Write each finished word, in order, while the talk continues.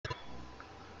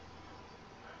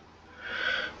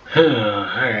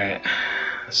Alright,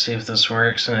 let's see if this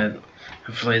works, and I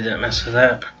hopefully didn't mess it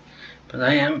up. But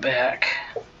I am back.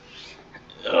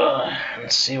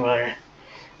 Let's see where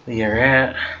we are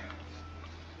at.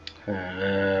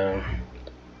 I'm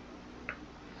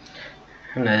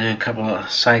gonna do a couple of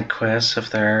side quests if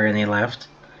there are any left.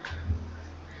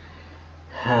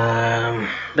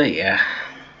 But yeah,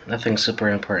 nothing super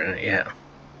important yet.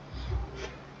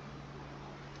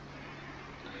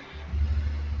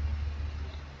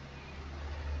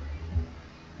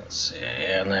 Let's see,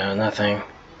 yeah, no, nothing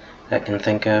I can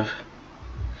think of.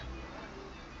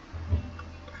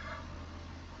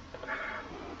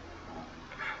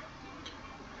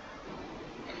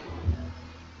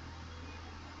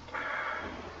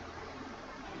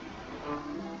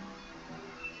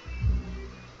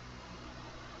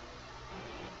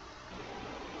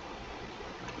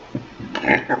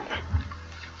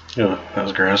 Oh, that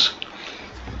was gross.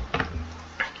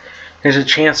 There's a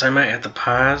chance I might have to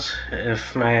pause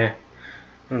when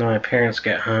my parents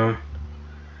get home.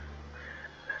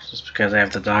 Just because I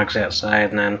have the dogs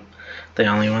outside and I'm the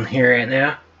only one here right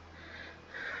now.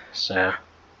 So,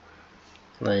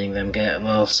 letting them get a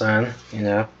little sun, you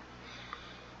know.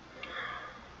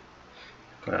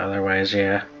 But otherwise,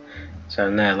 yeah.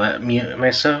 So now let me mute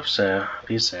myself, so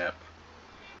peace out.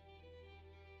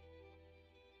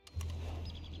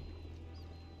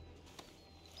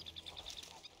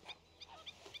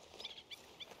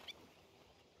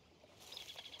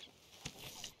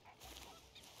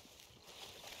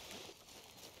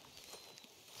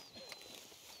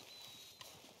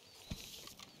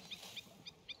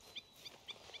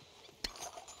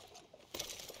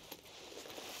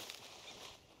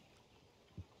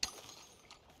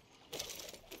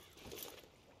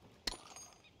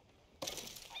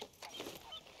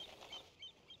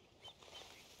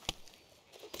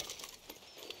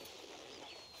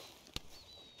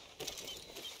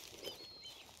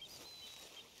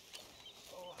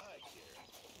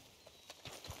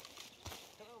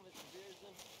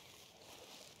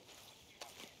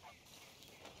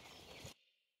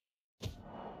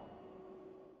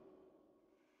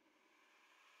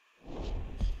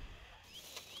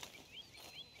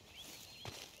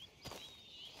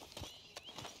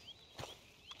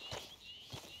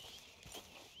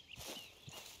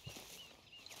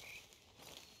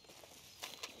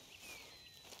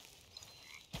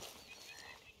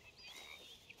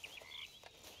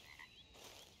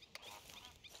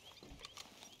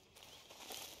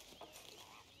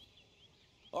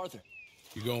 Arthur.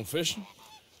 You going fishing?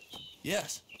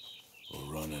 Yes.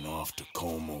 Or running off to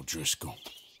Colm O'Driscoll?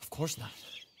 Of course not.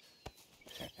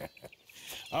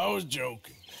 I was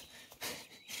joking.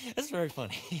 That's very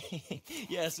funny.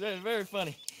 Yes, very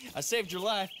funny. I saved your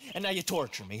life, and now you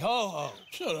torture me. Ho, ho.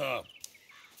 Shut up.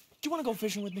 Do you want to go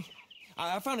fishing with me?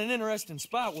 I found an interesting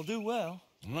spot. We'll do well.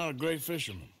 I'm not a great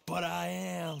fisherman. But I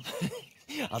am.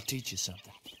 I'll teach you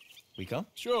something. We come?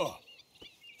 Sure.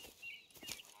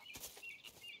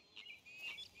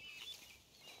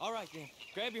 All right, then.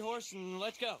 Grab your horse and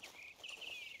let's go.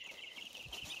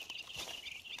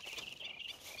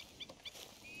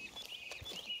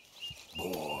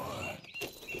 Boy.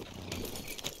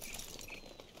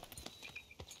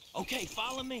 Okay,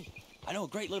 follow me. I know a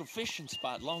great little fishing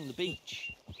spot along the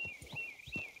beach.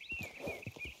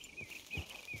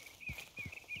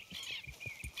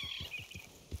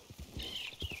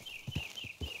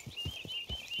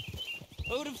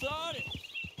 Who'd have thought it?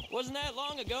 Wasn't that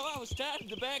long ago I was tied to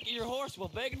the back of your horse while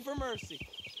begging for mercy.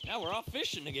 Now we're off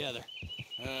fishing together.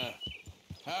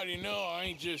 How do you know I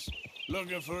ain't just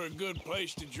looking for a good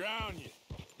place to drown you?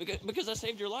 Because I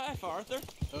saved your life, Arthur.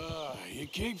 You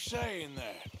keep saying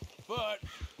that. But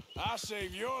I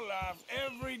save your life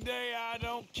every day I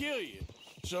don't kill you.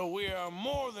 So we are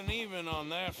more than even on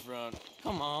that front.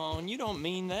 Come on, you don't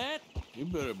mean that. You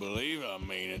better believe I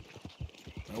mean it.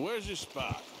 Now, where's this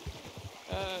spot?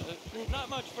 Not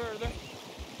much further.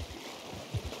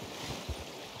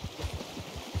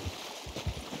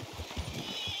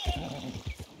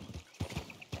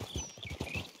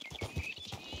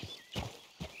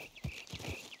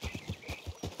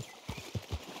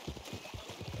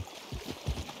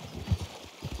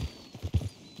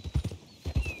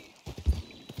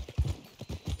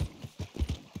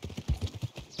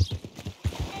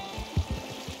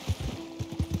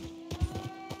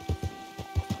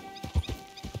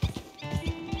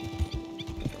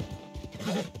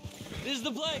 This is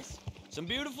the place. Some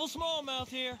beautiful smallmouth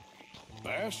here.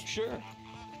 Bass? Sure.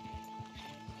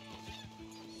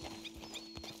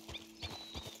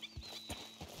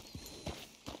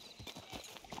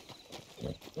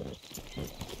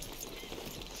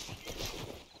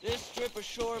 This strip of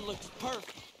shore looks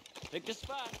perfect. Pick a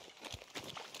spot.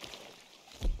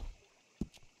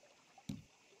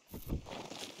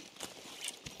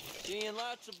 Seeing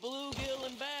lots of bluegill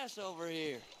and bass over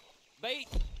here. Bait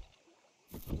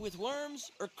with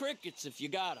worms or crickets if you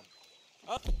got them.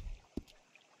 Up.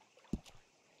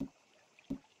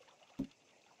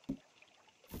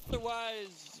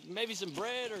 Otherwise, maybe some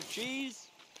bread or cheese.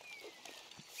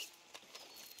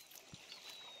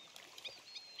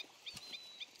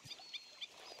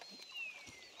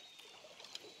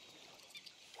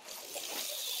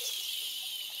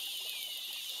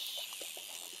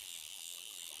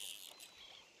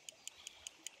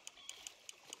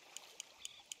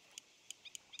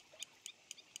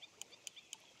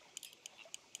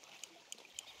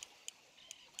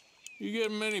 You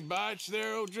getting many bites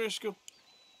there, O'Driscoll?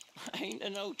 I ain't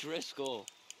an O'Driscoll.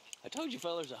 I told you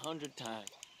fellers 100 times.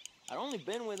 I'd only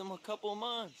been with him a couple of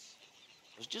months.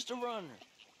 I was just a runner,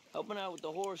 helping out with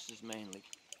the horses mainly.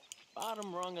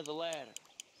 Bottom rung of the ladder.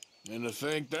 And to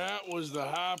think that was the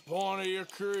high point of your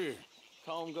career.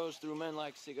 Comb goes through men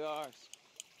like cigars.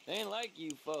 They ain't like you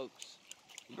folks.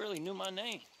 You barely knew my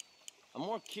name. I'm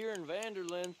more Kieran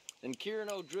Vanderlyn than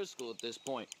Kieran O'Driscoll at this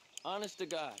point. Honest to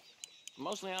God.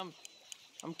 Mostly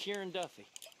I'm Kieran Duffy.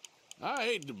 I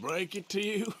hate to break it to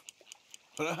you,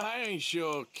 but I ain't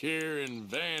sure Kieran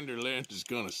Vanderlyn is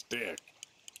gonna stick.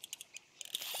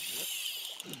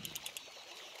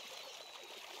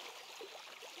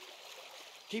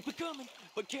 Keep it coming,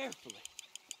 but carefully.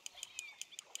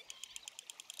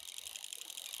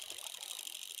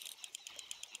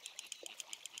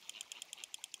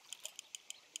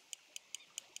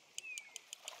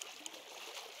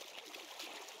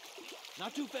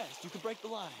 Not too fast, you could break the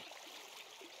line.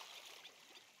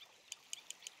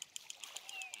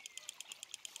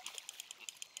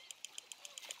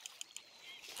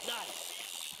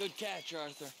 Nice. Good catch,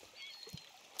 Arthur.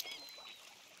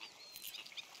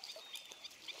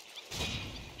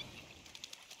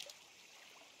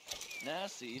 Now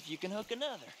see if you can hook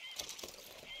another.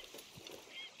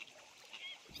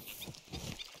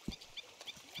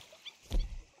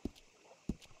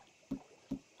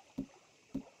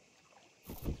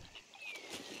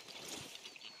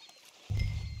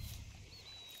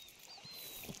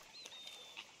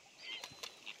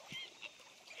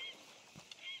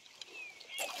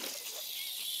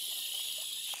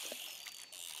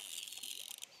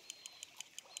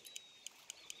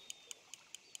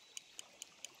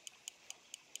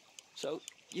 So,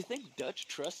 you think Dutch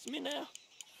trusts me now?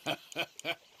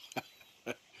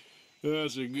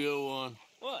 That's a good one.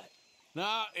 What?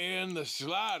 Not in the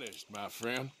slightest, my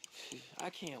friend.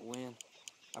 I can't win.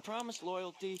 I promised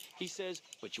loyalty, he says,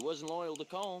 but you wasn't loyal to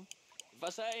Colm. If I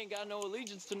say I ain't got no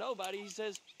allegiance to nobody, he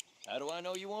says, how do I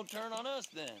know you won't turn on us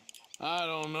then? I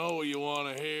don't know what you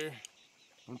want to hear.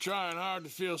 I'm trying hard to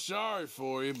feel sorry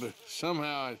for you, but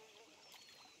somehow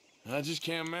I just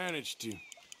can't manage to.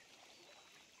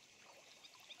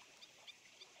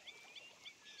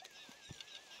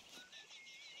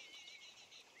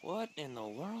 What in the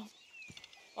world?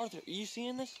 Arthur, are you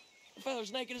seeing this? The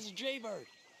fella's naked as a jaybird.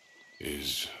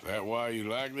 Is that why you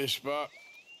like this spot?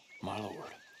 My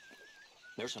lord,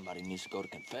 there's somebody needs to go to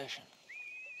confession.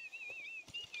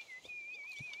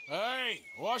 Hey,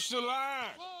 watch the line!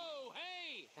 Whoa,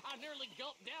 hey! I nearly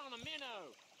gulped down a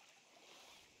minnow.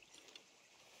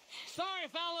 Sorry,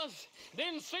 fellas.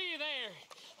 Didn't see you there.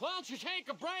 Why don't you take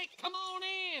a break? Come on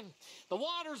in. The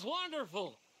water's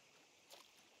wonderful.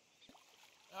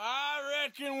 I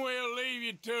reckon we'll leave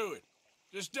you to it.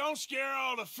 Just don't scare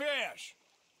all the fish.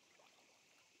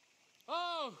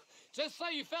 Oh, just so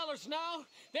you fellers know,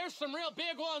 there's some real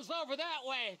big ones over that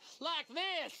way, like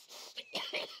this.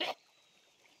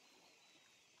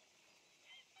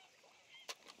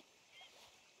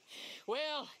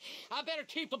 Well, I better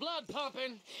keep the blood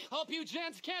pumping. Hope you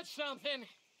gents catch something.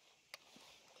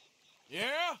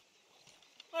 Yeah?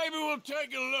 Maybe we'll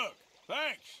take a look.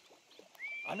 Thanks.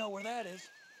 I know where that is.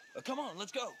 Come on,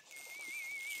 let's go.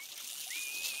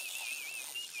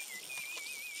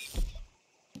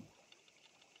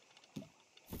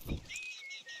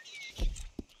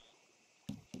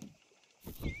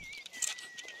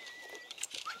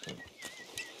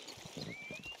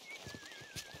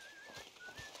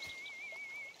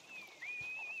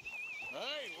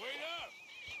 Hey, wait up!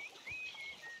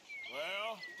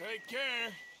 Well, take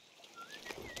care.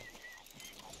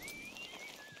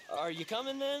 Are you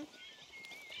coming then?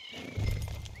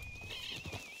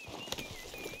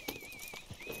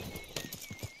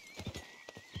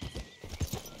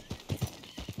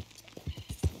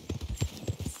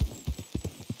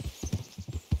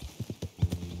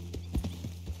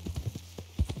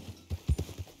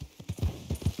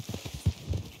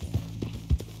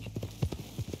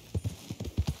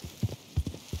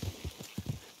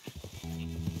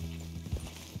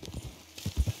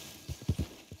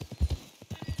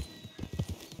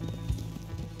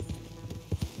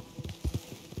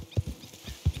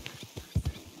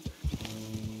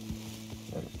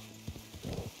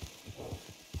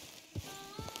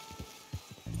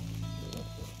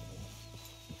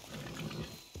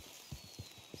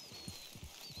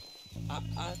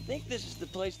 I think this is the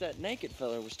place that naked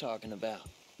fella was talking about.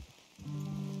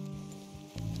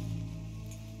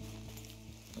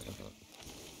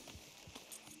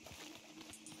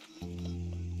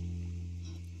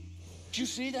 Did you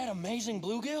see that amazing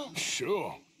bluegill?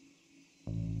 Sure.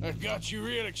 That got you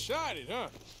real excited, huh?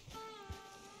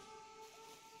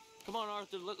 Come on,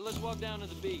 Arthur, let's walk down to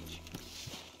the beach.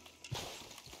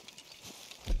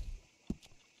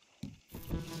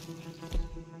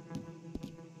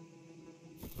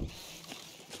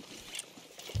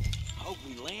 I hope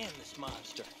we land this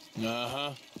monster.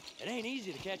 Uh-huh. It ain't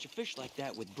easy to catch a fish like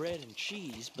that with bread and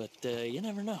cheese, but you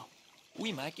never know.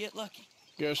 We might get lucky.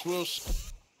 Guess we'll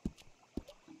see.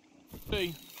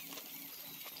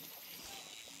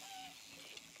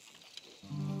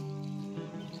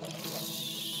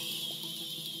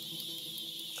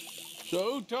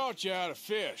 So who taught you how to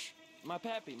fish? My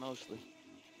pappy, mostly.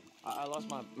 I lost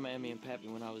my mammy and pappy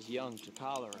when I was young to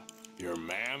cholera. Your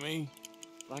mammy?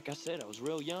 Like I said, I was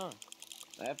real young.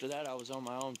 After that, I was on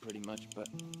my own pretty much, but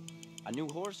I knew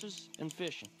horses and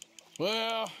fishing.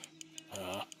 Well,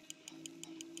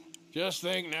 just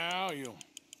think now you'll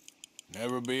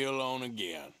never be alone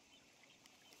again.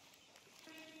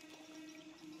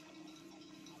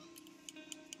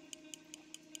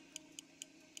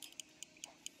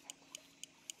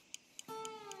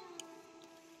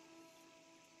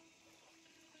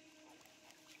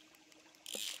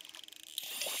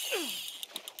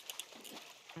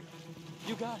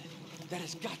 You got it. That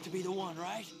has got to be the one,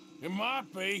 right? It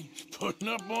might be. It's putting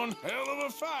up one hell of a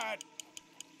fight.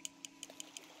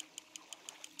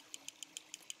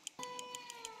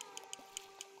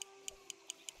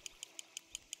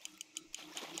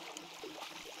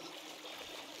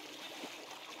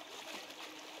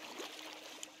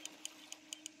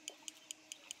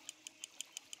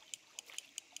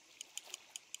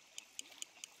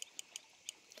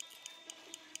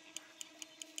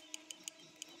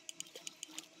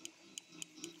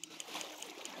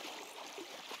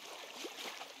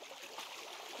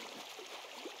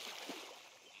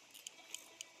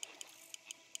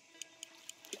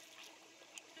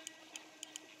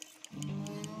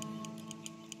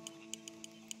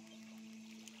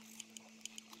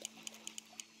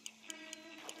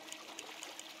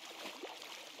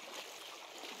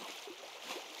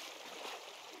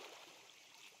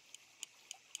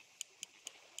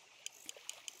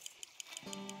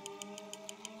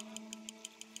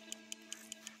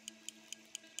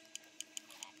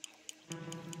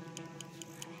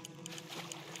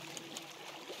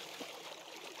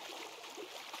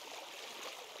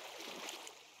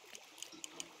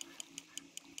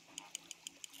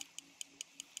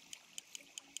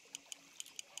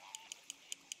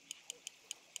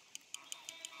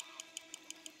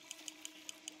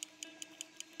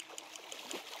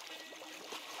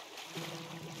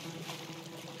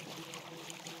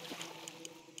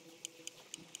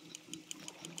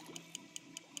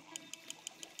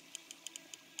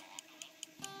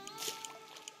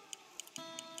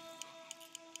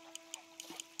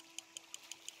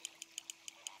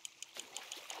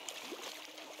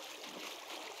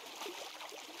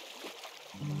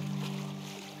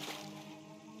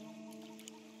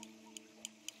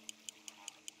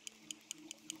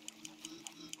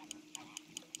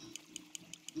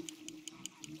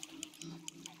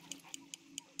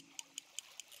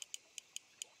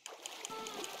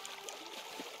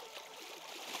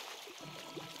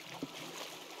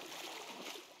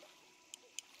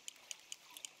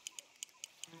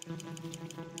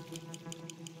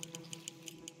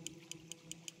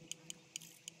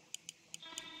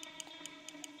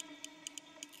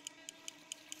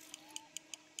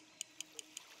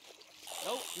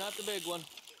 Nope, not the big one.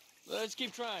 Let's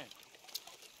keep trying.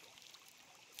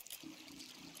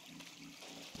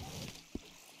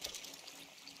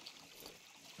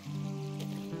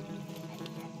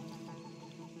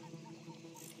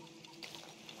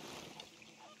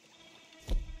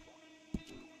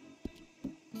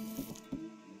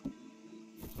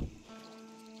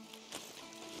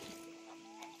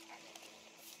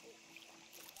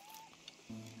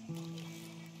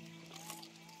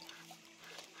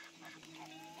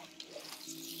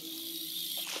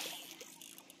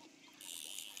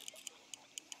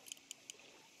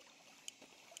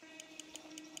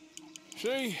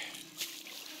 See?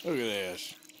 Look at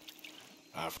this.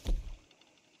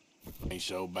 Ain't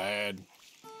so bad.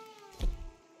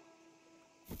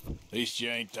 At least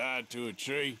you ain't tied to a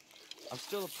tree. I'm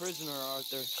still a prisoner,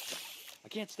 Arthur. I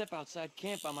can't step outside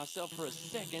camp by myself for a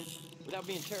second without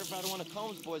being terrified one of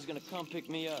Combs' boys is gonna come pick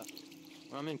me up.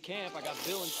 When I'm in camp, I got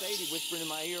Bill and Sadie whispering in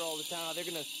my ear all the time how they're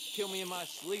gonna kill me in my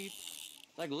sleep.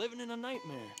 It's like living in a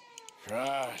nightmare.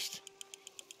 Christ.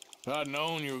 If I'd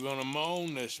known you were gonna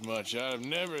moan this much, I'd have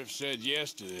never have said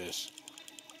yes to this.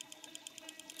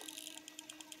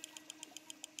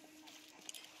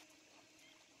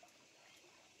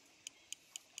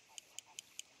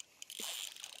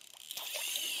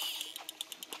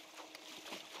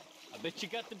 I bet you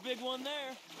got the big one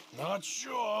there. Not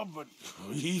sure, but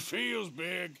he feels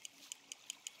big.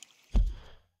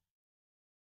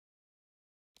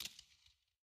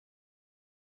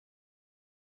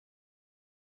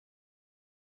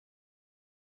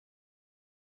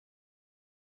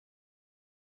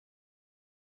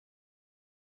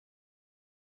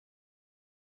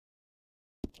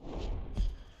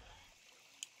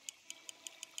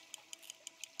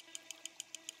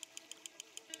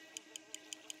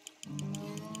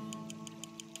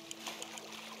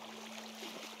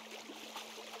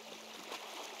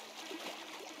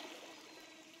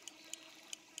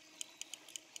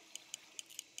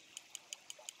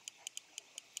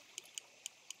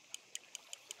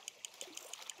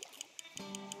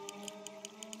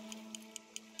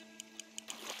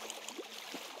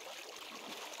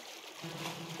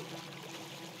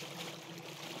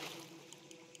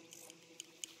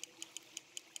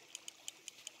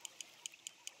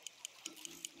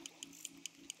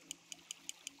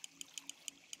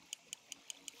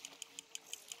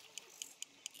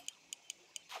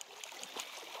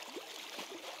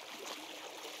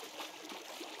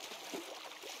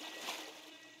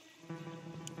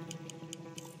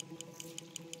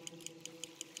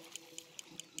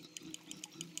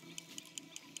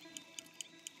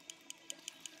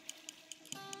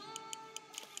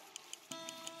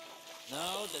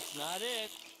 No, that's not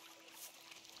it.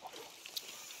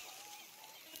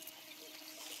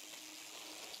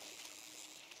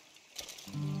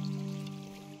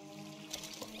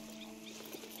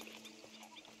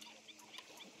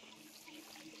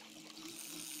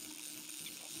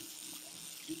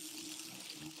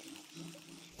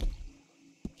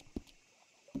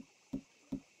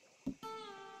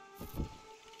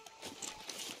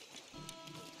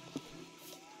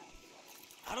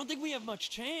 I don't think we have much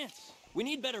chance. We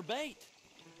need better bait.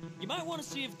 You might want to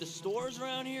see if the stores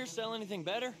around here sell anything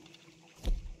better.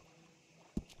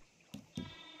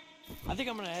 I think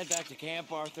I'm gonna head back to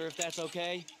camp, Arthur, if that's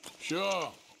okay.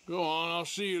 Sure. Go on, I'll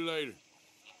see you later.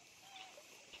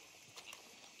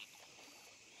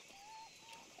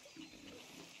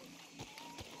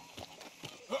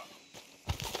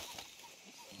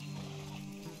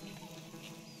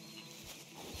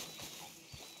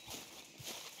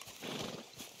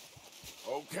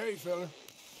 Okay, fella.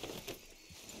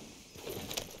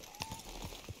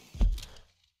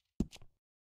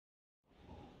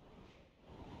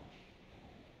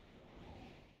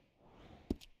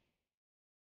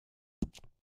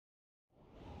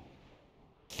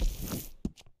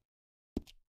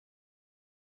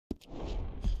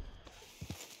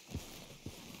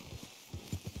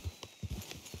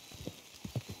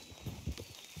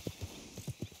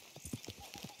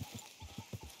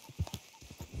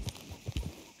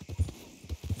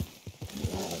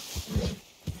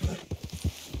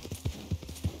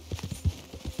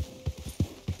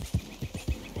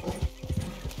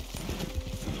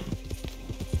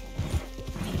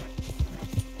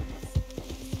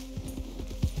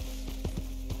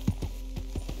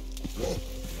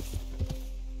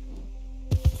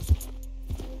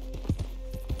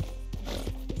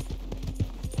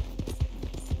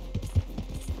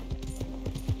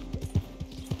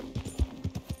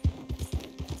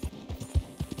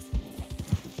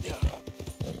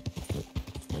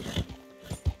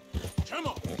 Come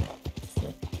on.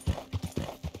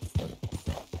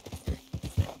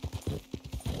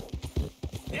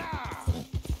 Yeah.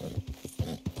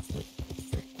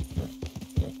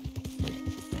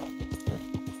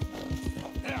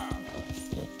 Yeah.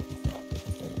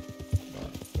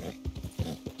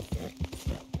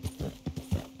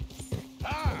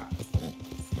 Ah.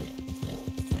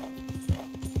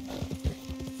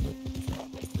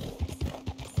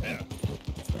 Yeah.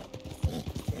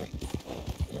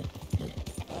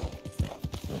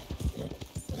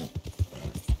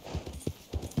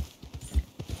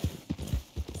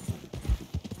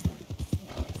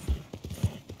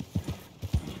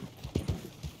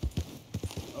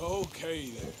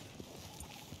 Okay there.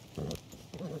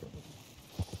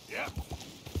 Yeah.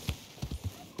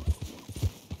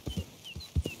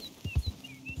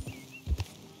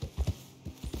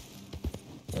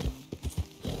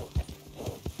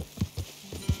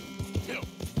 Go.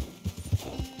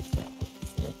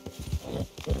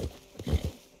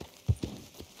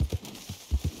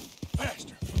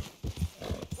 Faster.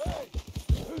 Hey,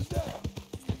 who's that?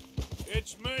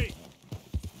 It's me.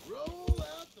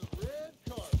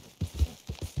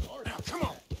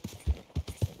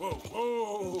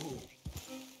 Oh!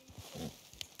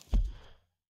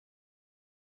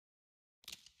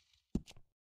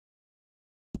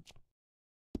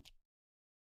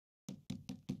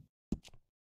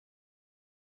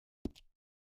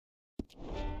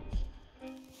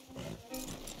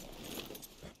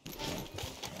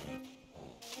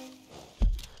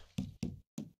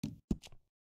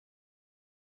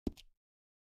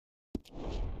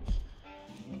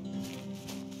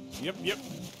 Yep.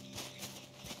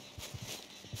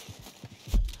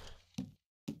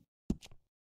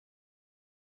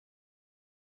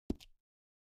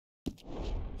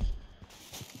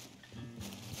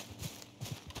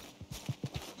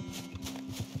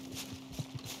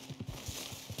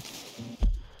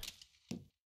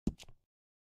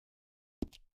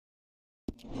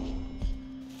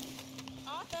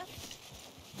 Arthur?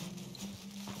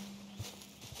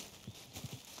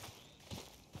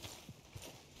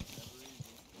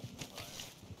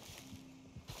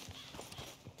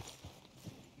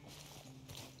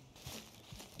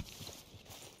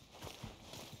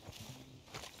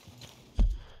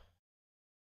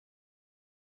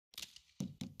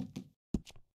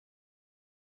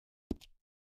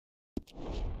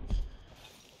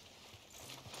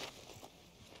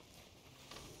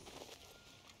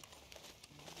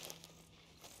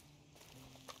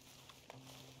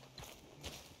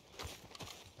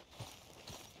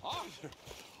 Arthur!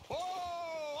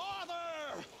 Oh,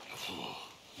 Arthur!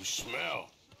 You smell.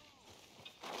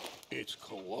 It's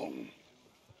cologne.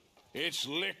 It's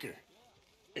liquor.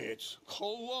 It's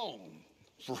cologne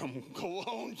from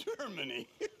Cologne, Germany.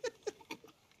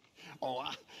 Oh,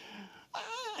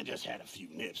 I just had a few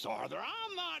nips, Arthur.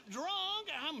 I'm not drunk.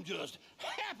 I'm just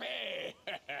happy.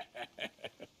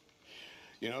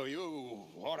 You know, you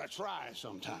ought to try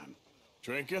sometime.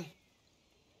 Drinking?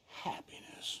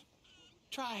 Happiness.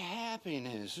 Try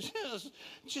happiness.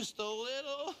 Just a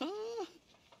little, huh?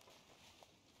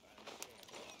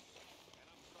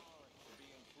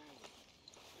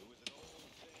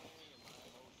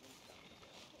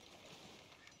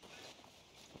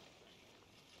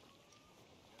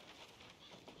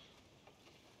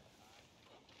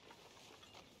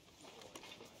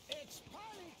 It's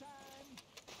party time!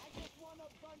 I just won a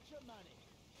bunch of money.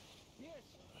 Yes.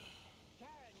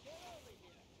 Karen, get over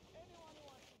here. Anyone who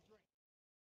wants to drink.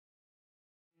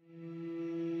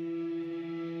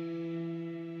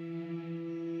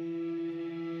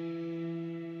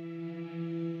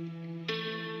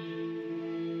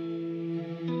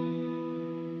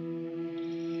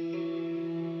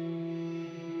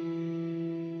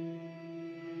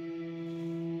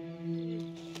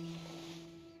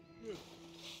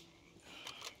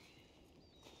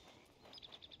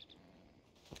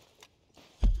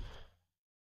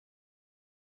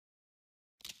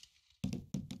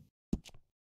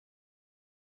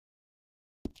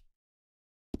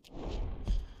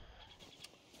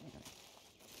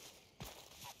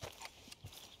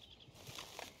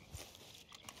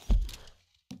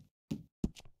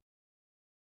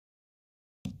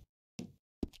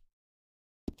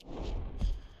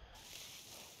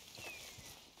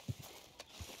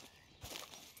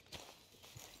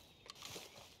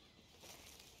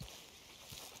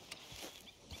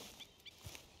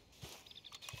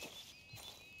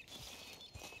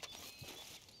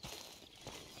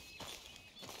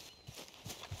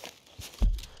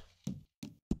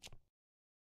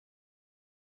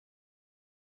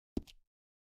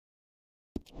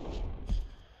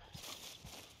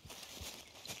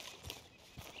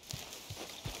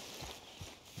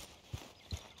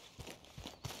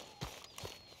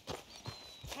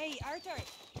 Hey, Arthur.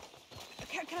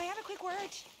 Can I have a quick word?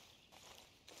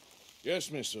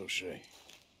 Yes, Miss O'Shea.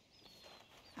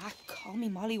 Call me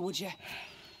Molly, would you?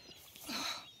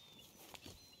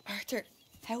 Arthur,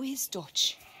 how is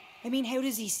Dutch? I mean, how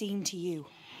does he seem to you?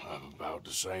 About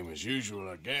the same as usual,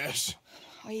 I guess.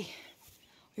 I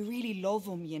really love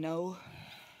him, you know.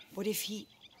 But if he...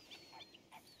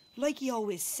 Like he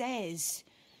always says,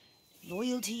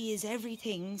 loyalty is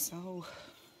everything, so...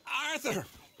 Arthur!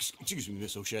 Excuse me,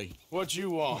 Miss O'Shea. What you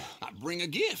want? I bring a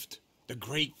gift. The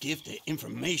great gift of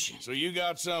information. So you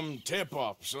got some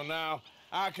tip-off, so now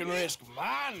I can risk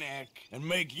my neck and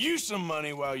make you some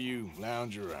money while you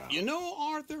lounge around. You know,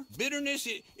 Arthur, bitterness,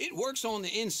 it works on the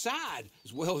inside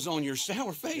as well as on your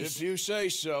sour face. If you say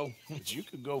so, but you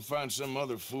could go find some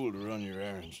other fool to run your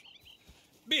errands.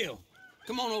 Bill,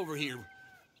 come on over here.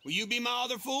 Will you be my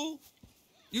other fool?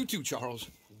 You too, Charles.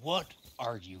 What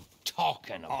are you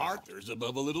talking about? Arthur's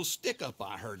above a little stick-up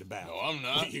I heard about. No, I'm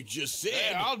not. You just said...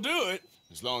 Yeah, I'll do it,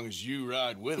 as long as you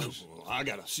ride with us. Well, I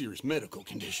got a serious medical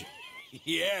condition.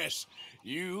 Yes,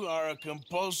 you are a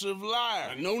compulsive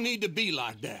liar. No need to be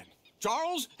like that.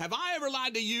 Charles, have I ever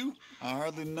lied to you? I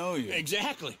hardly know you.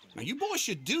 Exactly. Now, you boys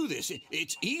should do this.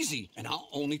 It's easy, and I'll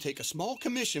only take a small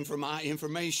commission for my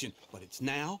information. But it's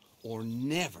now or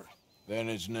never. Then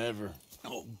it's never.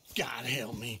 Oh, God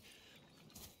help me.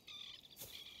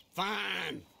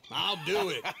 Fine, I'll do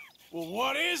it. Well,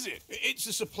 what is it? It's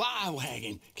a supply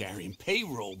wagon carrying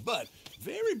payroll, but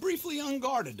very briefly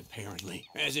unguarded, apparently,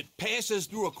 as it passes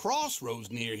through a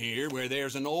crossroads near here where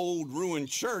there's an old ruined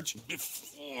church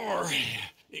before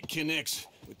it connects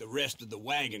with the rest of the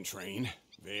wagon train.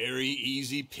 Very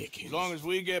easy pickings. As long as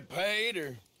we get paid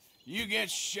or you get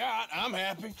shot, I'm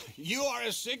happy. You are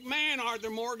a sick man, Arthur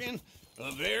Morgan.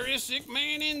 A very sick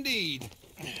man indeed.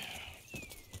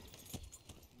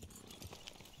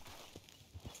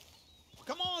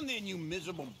 Come on then, you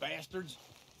miserable bastards.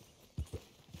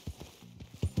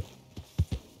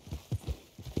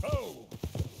 Oh,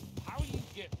 how you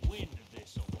get wind of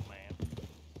this, old man?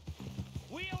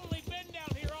 We only been down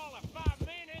here all of 5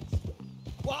 minutes.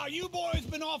 While you boys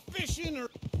been off fishing or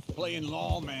playing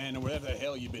lawman or whatever the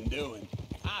hell you've been doing,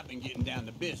 I've been getting down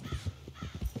to business.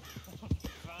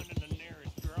 Finding the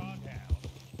nearest drug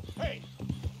house. Hey,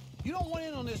 you don't want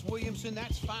in on this, Williamson,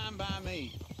 that's fine by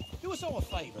me. Do us all a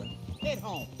favor. Head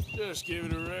home. Just give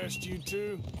it a rest, you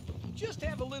two. Just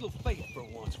have a little faith for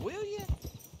once, will you?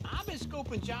 I've been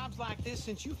scoping jobs like this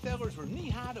since you fellers were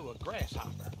knee-high to a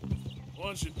grasshopper.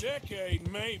 Once a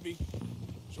decade, maybe.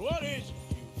 So what is it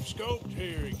you've scoped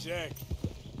here exactly?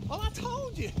 Well, I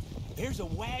told you. There's a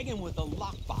wagon with a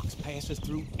lockbox passes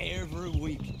through every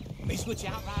week. They switch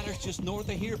outriders just north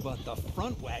of here, but the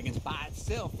front wagon's by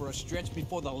itself for a stretch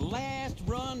before the last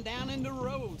run down into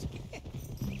roads.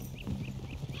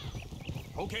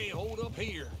 Okay, hold up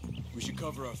here. We should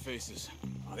cover our faces.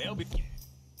 They'll be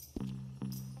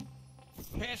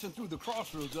passing through the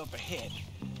crossroads up ahead.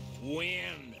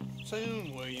 When?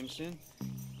 Soon, Williamson.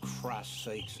 Christ's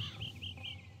sakes.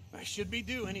 I should be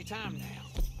due any time now.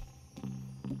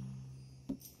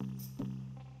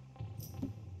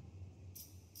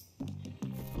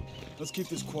 Let's keep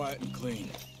this quiet and clean.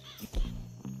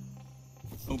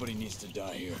 Nobody needs to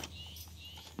die here.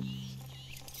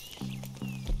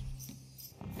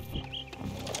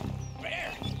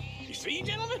 There! You see,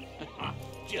 gentlemen?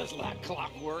 Just like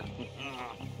clockwork.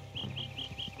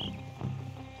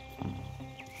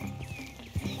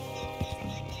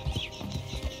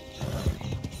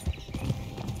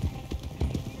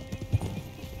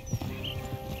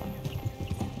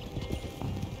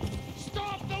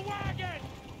 Stop the wagon!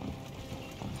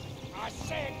 I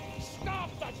said, stop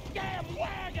the damn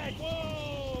wagon!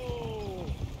 Whoa!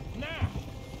 Now,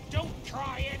 don't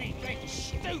try anything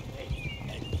stupid,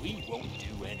 and we won't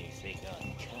do anything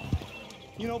unkind.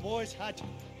 You know, boys, I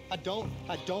don't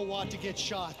want to get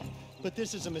shot, but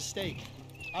this is a mistake.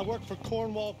 I work for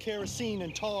Cornwall Kerosene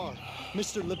and Tar,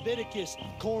 Mr. Leviticus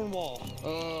Cornwall.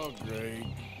 Oh, great.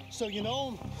 So you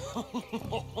know him?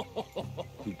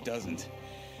 Who doesn't?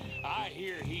 I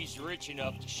hear he's rich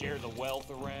enough to share the wealth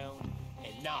around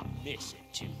and not miss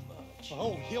it too much.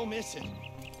 Oh, he'll miss it.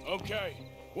 Okay,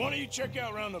 why don't you check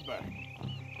out round the back?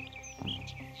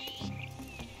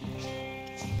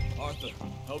 Arthur,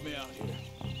 help me out here.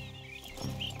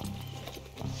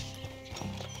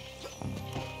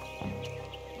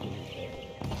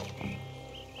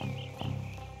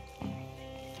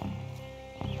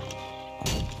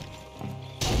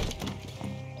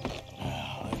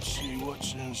 Let's see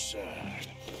what's inside.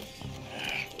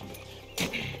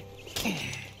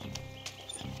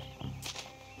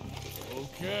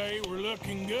 Okay, we're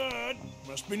looking good.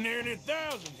 Must be nearly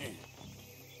 1,000 here.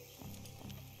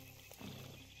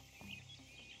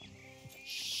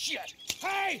 Shit!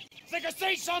 Hey! Think I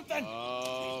see something!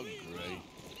 Oh, great.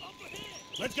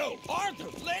 Let's go! Arthur,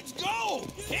 let's go!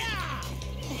 Yeah!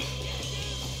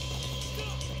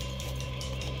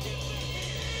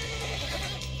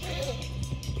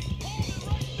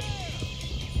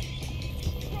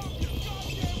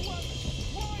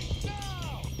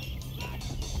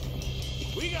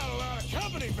 We got a lot of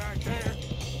company back there.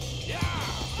 Yeah!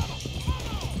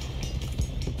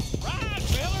 Right,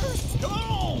 fellas! Come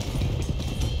on!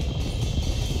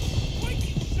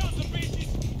 Sons of bitches!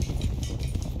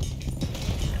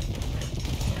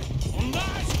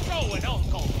 Nice going,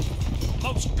 Uncle!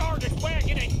 Most guarded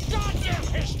wagon in goddamn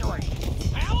history!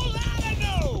 How was I to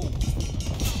know?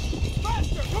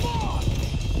 Faster, come on!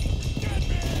 Get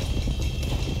me!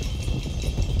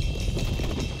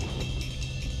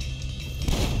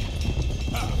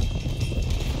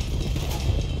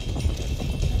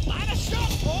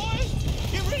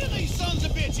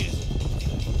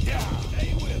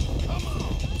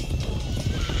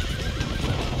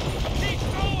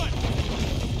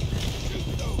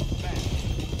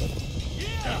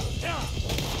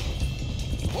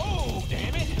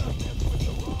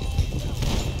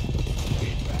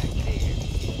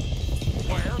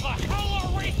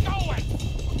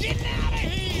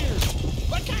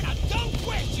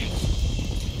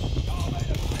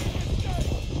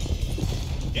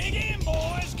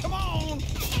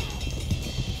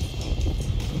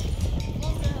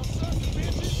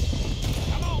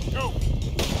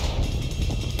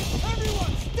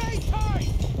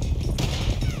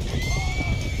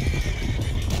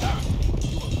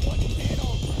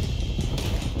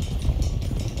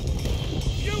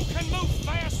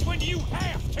 then you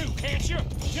have to, can't you?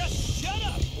 Just shut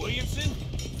up, Williamson.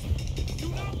 Do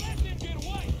not let them get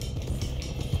away.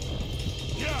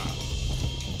 Yeah.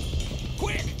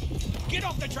 Quick! Get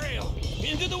off the trail!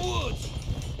 Into the woods!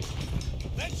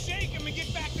 Let's shake him and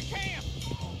get back to camp!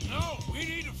 No, we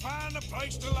need to find a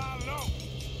place to lie low.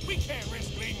 We can't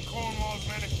risk leaving Cornwall's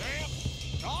men at camp.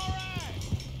 All right!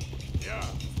 Yeah.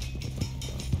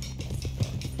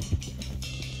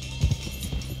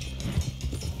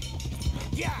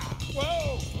 Yeah!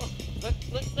 Whoa!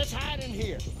 Let's hide in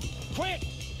here. Quick!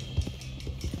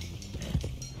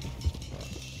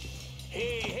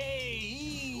 Hey,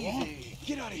 easy.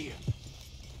 Get out of here.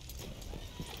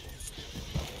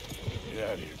 Get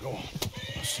out of here, go on.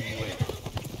 I'll see you later.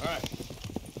 All right,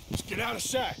 let's get out of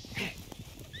sight.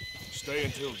 Stay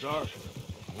until dark,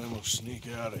 and then we'll sneak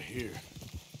out of here.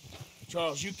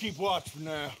 Charles, you keep watch for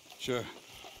now. Sure.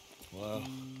 Well,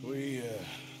 we,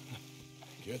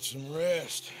 get some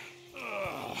rest.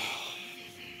 All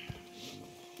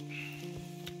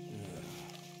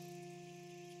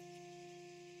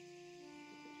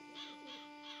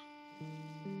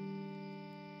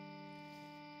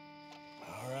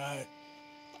right.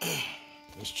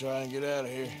 Let's try and get out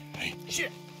of here. Hey,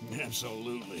 shit!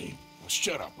 Absolutely. Well,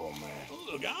 shut up, old man.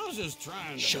 Look, I was just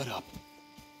trying to... Shut up.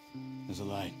 There's a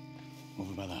light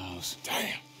over by the house.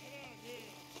 Damn.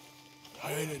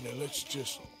 Hey, now let's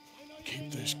just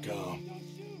keep this calm.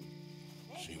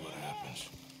 See what happens.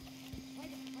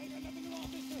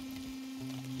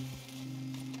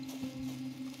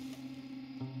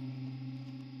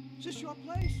 Is this your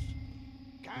place?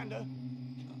 Kinda.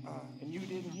 And you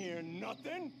didn't hear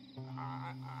nothing?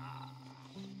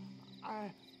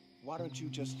 Why don't you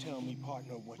just tell me,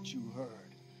 partner, what you heard?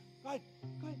 Go ahead.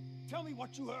 Tell me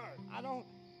what you heard. I don't...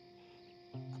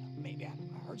 Maybe I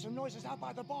heard some noises out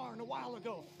by the barn a while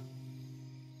ago.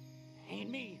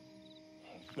 Ain't me.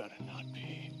 Better not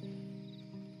be.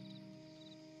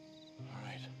 All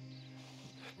right.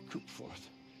 Coopforth.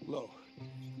 Low.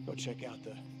 Go check out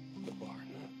the barn.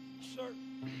 Sir.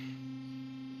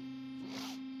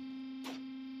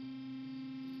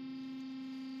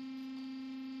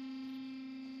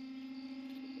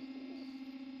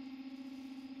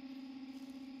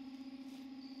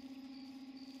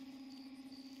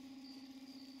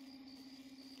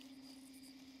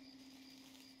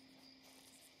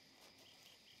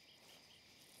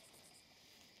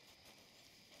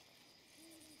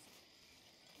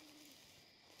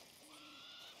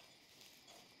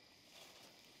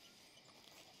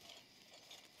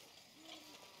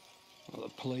 Well,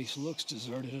 the place looks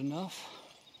deserted enough.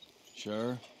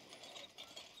 Sure.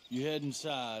 You head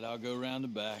inside, I'll go round the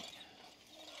back.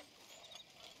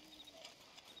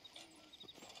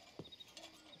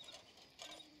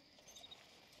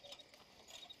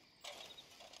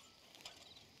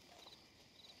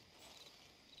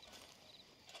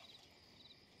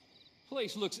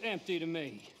 Place looks empty to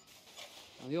me.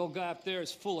 And the old guy up there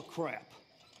is full of crap.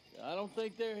 I don't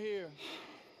think they're here.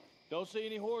 Don't see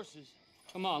any horses.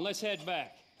 Come on, let's head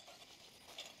back.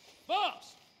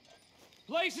 Boss!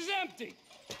 Place is empty!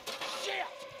 Shit!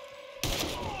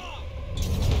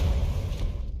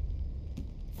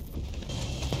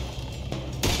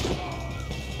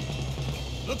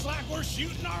 Looks like we're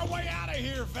shooting our way out of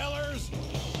here, fellers!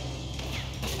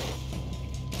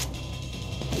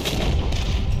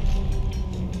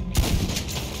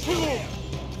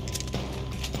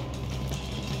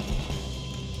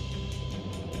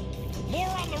 More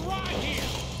on the right here!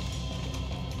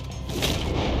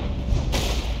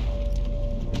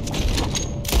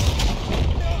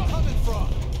 Where are they coming from?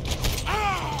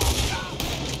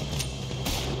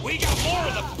 We got more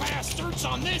of the bastards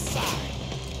on this side!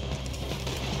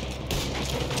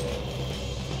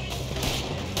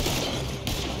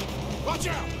 Watch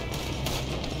out!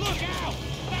 Look out!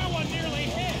 That one nearly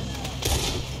hit!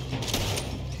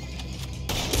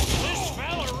 This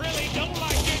fella really don't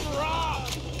like getting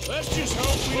robbed! Let's just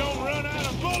hope we don't run out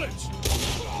of bullets.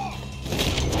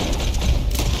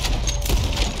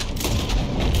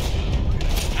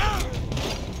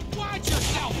 Watch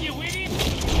yourself, you idiot!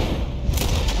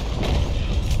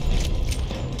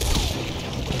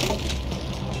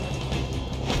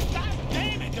 God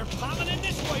damn it, they're coming in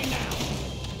this way now!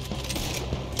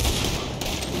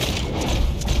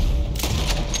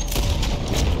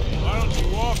 Why don't you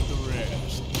walk the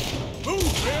rest?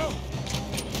 Move, Bill!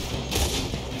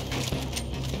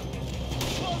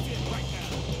 Close it right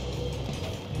now!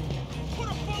 Put a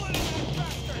bullet in that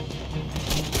bastard!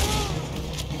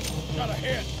 Got a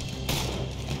hit.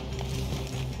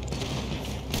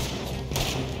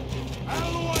 Out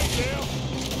of the way, Bill.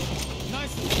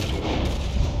 Nice.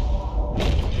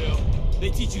 Bill, They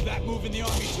teach you that move in the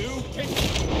army, too?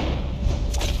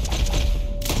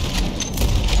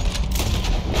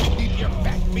 Keep your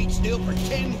fat feet still for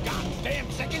 10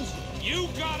 goddamn seconds? You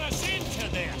got us into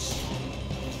this!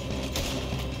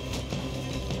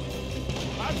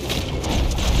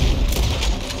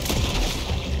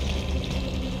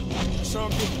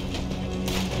 Something.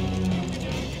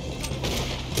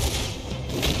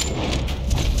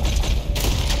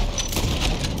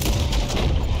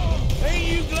 Ain't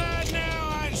you glad now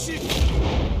I should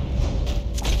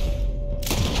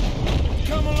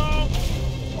come along?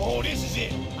 Oh, this is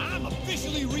it. I'm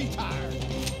officially retired.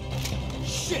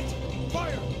 Shit!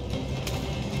 Fire!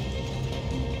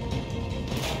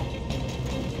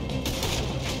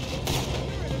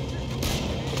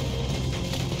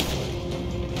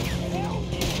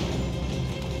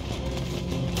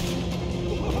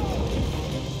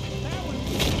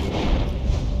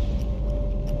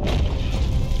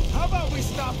 How about we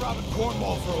stop robbing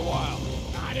Cornwall for a while?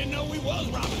 I didn't know we was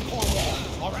robbing Cornwall,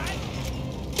 all right?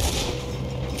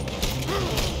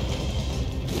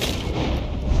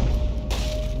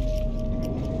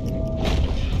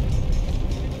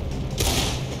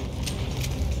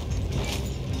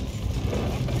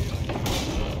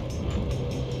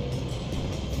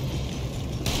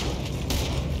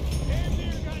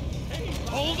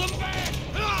 Hold them back!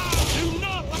 Do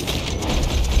not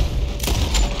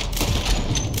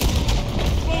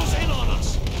close in on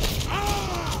us!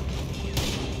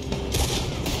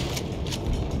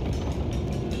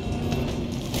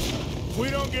 If we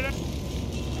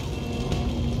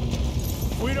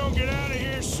don't get out of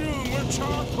here soon, we're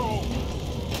charcoal.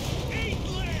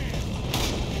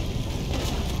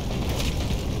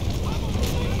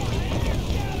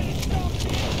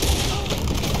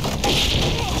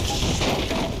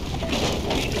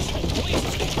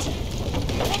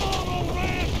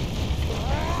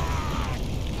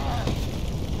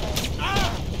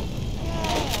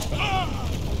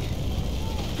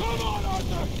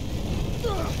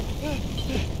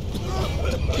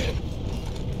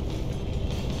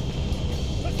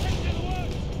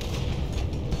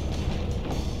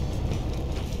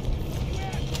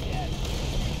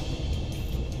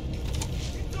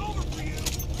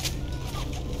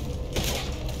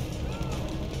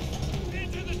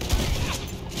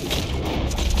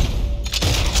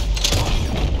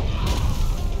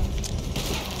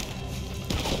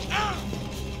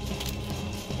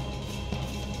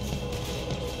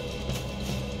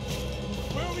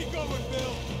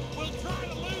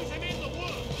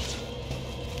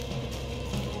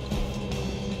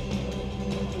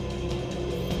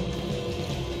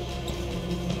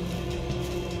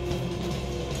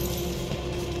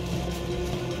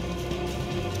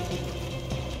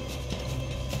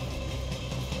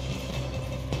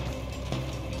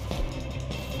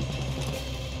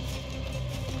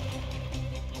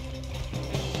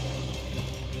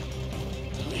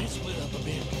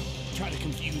 Try to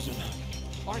confuse him.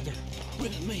 Arthur,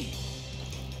 with me.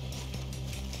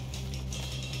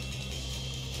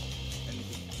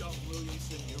 Anything dumb,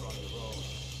 Williamson, you're on your own.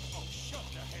 Oh, shut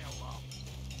the hell up.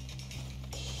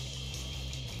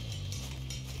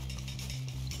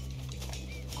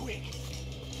 Quick!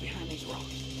 Behind these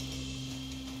rocks.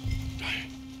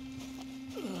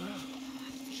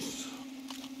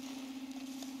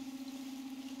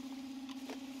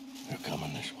 They're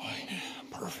coming this way.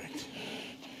 Perfect.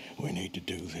 We need to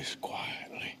do this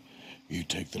quietly. You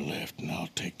take the left and I'll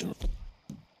take the...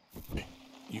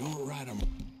 You're right,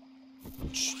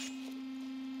 Shh.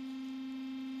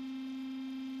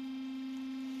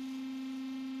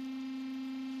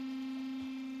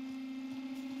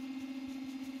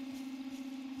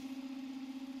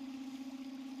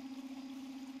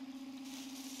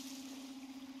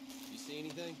 You see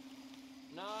anything?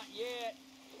 Not yet.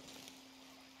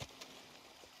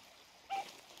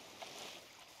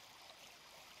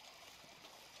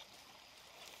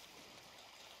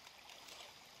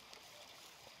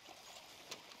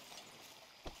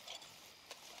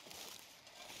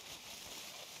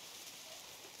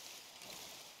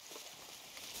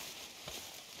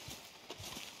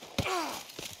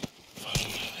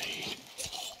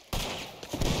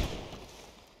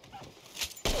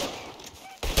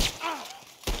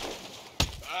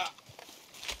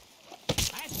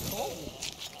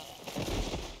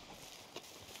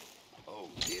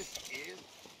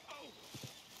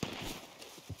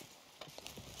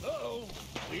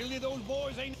 Clearly those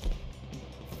boys ain't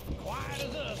quiet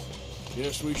as us.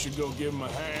 Guess we should go give them a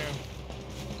hand.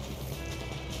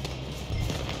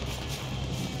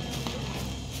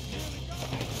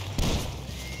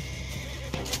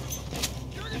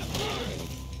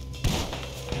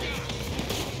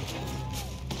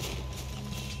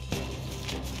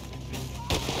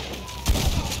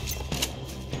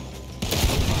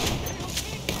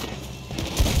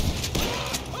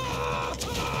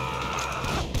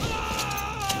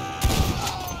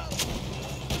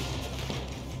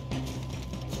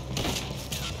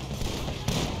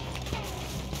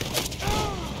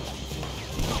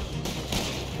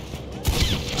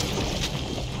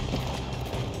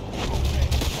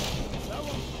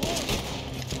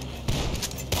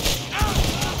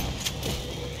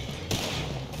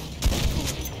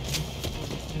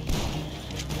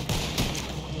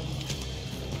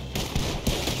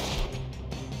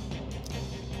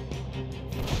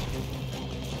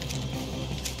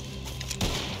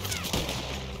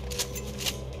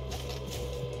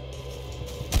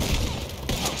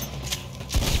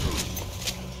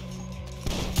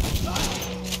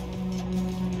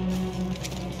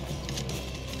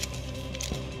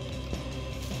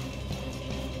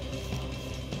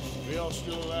 y'all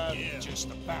still alive? Yeah. Just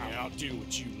about. Yeah, I'll deal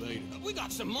with you later. We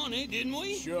got some money, didn't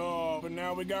we? Sure, but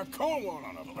now we got Cornwall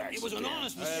on our backs. It was an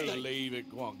honest Hey, mistake. leave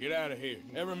it. Go on, get out of here.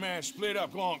 Every man split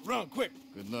up. Go on, run quick.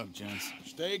 Good luck, gents.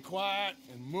 Stay quiet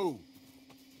and move.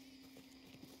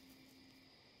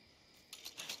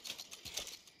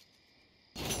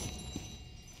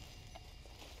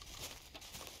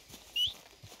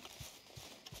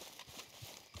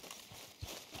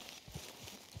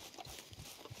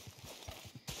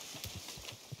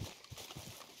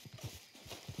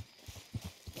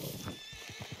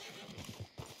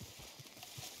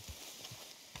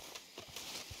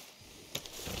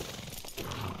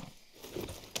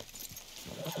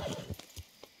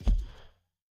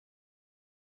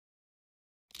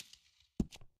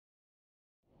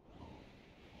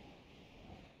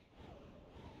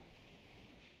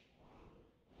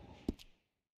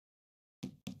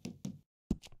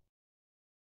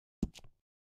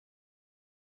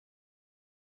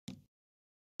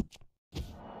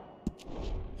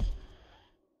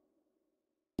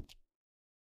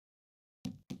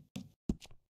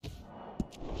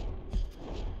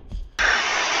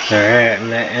 Alright, I'm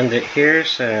gonna end it here,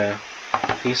 so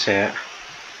peace out.